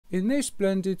In this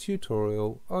Blender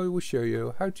tutorial, I will show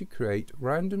you how to create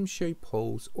random shape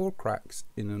holes or cracks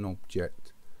in an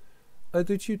object.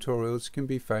 Other tutorials can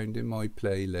be found in my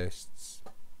playlists.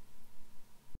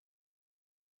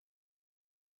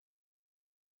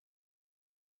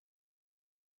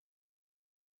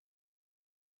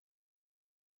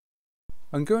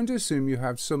 I'm going to assume you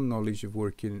have some knowledge of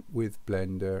working with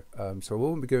Blender, so I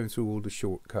won't be going through all the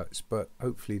shortcuts, but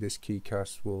hopefully this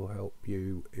keycast will help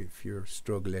you if you're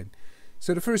struggling.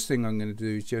 So the first thing I'm going to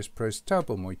do is just press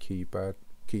tab on my keyboard,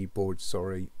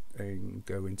 and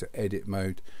go into edit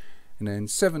mode, and then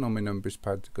 7 on my numbers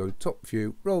pad to go top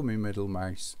view, roll my middle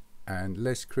mouse, and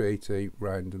let's create a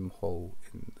random hole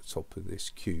in the top of this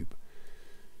cube.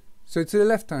 So to the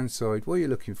left hand side, what you're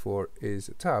looking for is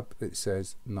a tab that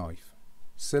says knife.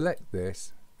 Select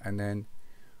this, and then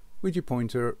with your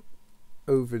pointer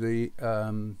over the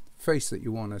face that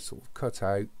you want to sort of cut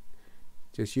out,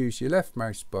 just use your left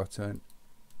mouse button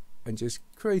and just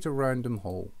create a random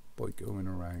hole by going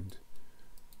around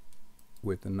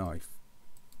with the knife,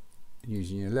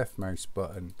 using your left mouse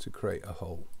button to create a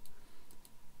hole.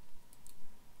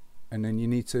 And then you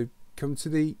need to come to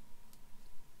the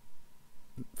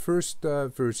first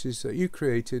vertex that you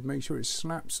created, make sure it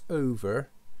snaps over,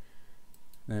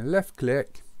 then left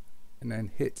click and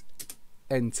then hit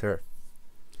enter.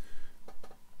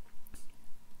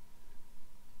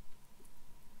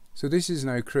 So this has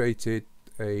now created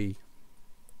a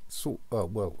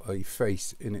a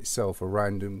face in itself, a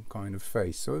random kind of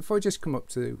face. So if I just come up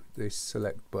to this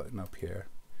select button up here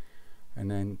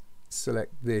and then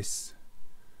select this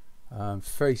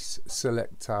face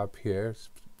select tab here,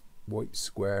 white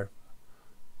square,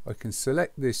 I can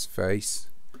select this face,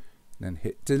 then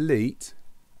hit delete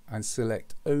and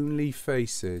select only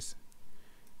faces,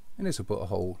 and this will put a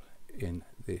hole in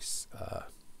this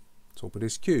top of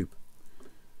this cube.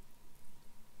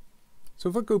 So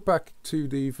if I go back to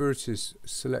the vertex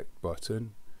select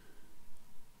button,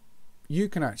 you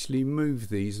can actually move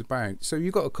these about. So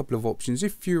you've got a couple of options.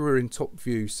 If you were in top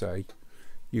view, say,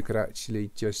 you could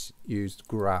actually just use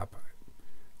grab,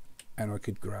 and I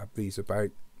could grab these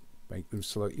about, make them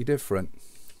slightly different.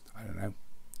 I don't know,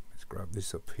 let's grab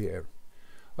this up here.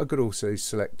 I could also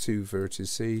select 2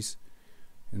 vertices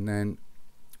and then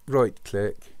right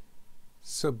click,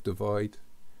 subdivide,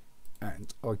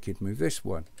 and I could move this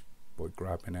one by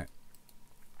grabbing it.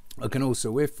 I can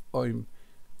also, if I'm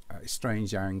at a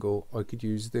strange angle, I could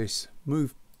use this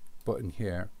move button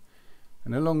here,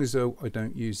 and as long as though I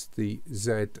don't use the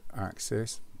Z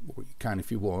axis, or you can if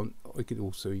you want, I could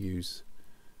also use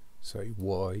say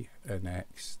Y and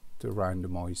X to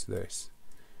randomize this.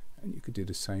 And you could do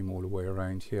the same all the way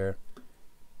around here.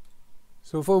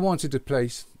 So if I wanted to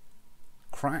place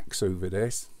cracks over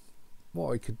this,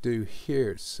 what I could do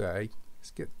here, say,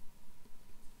 let's get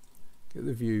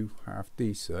the view half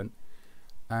decent,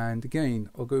 and again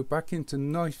I'll go back into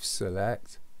knife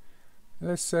select.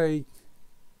 Let's say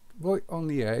right on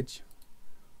the edge,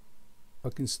 I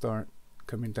can start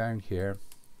coming down here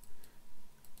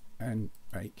and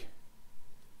make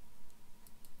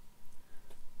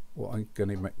what I'm going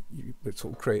to make, you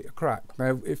sort of create a crack.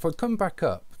 Now if I come back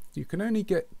up, you can only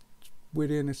get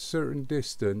within a certain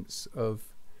distance of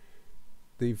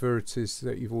the vertex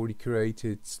that you've already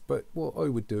created, but what I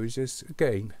would do is just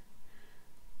again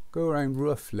go around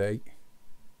roughly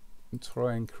and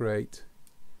try and create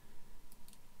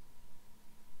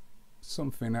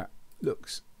something that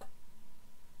looks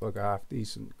like a half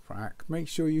decent crack. Make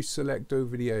sure you select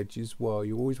over the edge as well.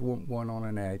 You always want one on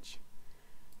an edge.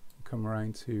 Come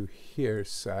around to here,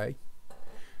 say,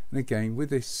 and again with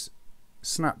this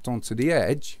snapped onto the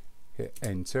edge, hit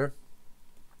enter,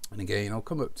 and again I'll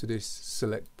come up to this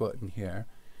select button here,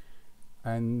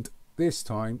 and this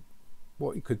time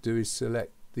what you could do is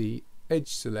select the edge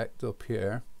select up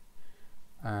here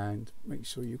and make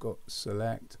sure you got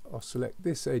select. I'll select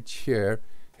this edge here,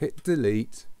 hit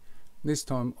delete. This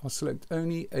time I'll select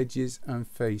only edges and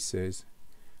faces,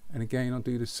 and again I'll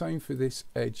do the same for this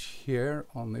edge here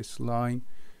on this line,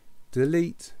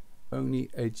 delete only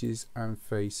edges and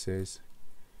faces.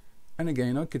 And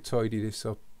again I could tidy this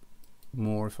up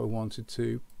more if I wanted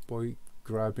to by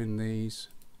grabbing these,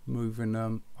 moving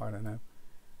them, I don't know,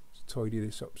 just tidy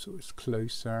this up so it's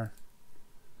closer.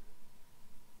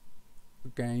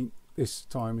 Again this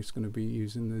time it's going to be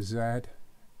using the Z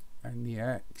and the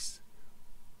X,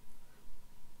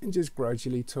 and just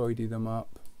gradually tidy them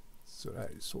up so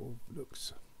that it sort of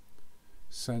looks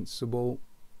sensible.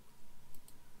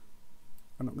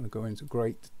 I'm not going to go into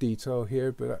great detail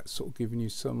here, but that's sort of giving you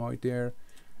some idea.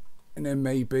 And then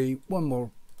maybe one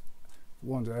more,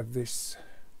 want to have this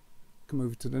come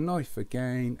over to the knife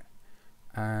again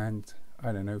and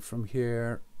I don't know, from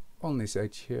here on this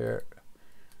edge here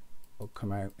I'll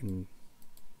come out and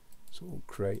sort of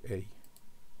create a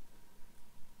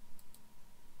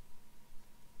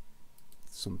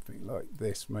something like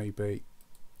this, maybe.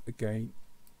 Again,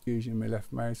 using my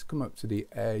left mouse, come up to the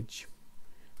edge,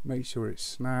 make sure it's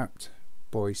snapped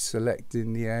by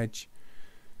selecting the edge,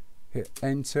 hit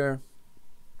enter,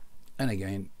 and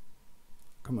again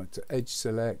come up to edge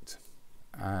select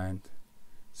and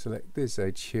select this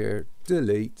edge here,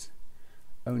 delete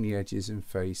only edges and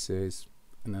faces,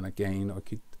 and then again I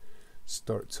could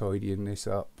start tidying this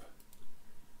up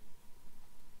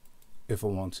if I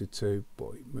wanted to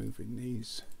by moving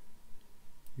these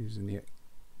using the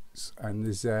X and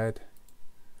the Z,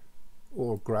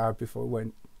 or grab if I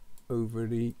went over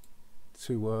the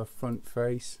to front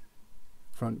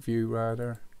view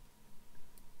rather.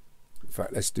 In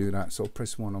fact, let's do that. So I'll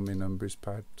press 1 on my numbers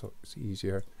pad, it's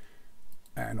easier,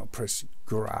 and I'll press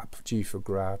grab, G for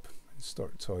grab, and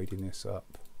start tidying this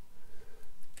up.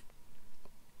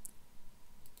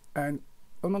 And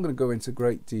I'm not going to go into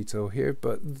great detail here,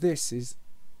 but this is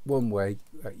one way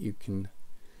that you can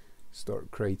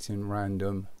start creating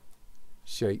random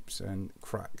shapes and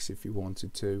cracks if you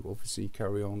wanted to. Obviously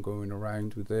carry on going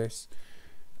around with this,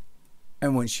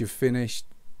 and once you've finished,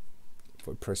 if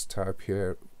I press tab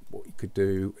here, what you could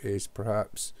do is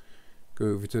perhaps go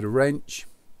over to the wrench,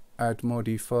 add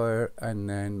modifier, and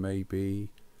then maybe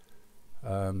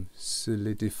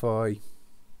solidify.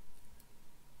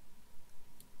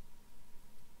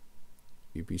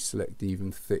 Maybe select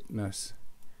even thickness,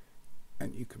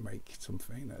 and you can make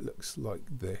something that looks like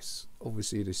this.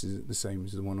 Obviously this isn't the same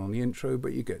as the one on the intro,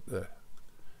 but you get the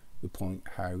point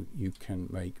how you can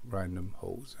make random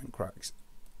holes and cracks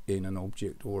in an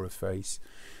object or a face.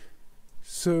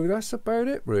 So that's about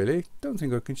it really. Don't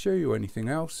think I can show you anything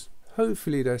else.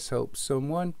 Hopefully this helps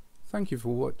someone. Thank you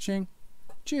for watching.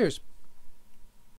 Cheers.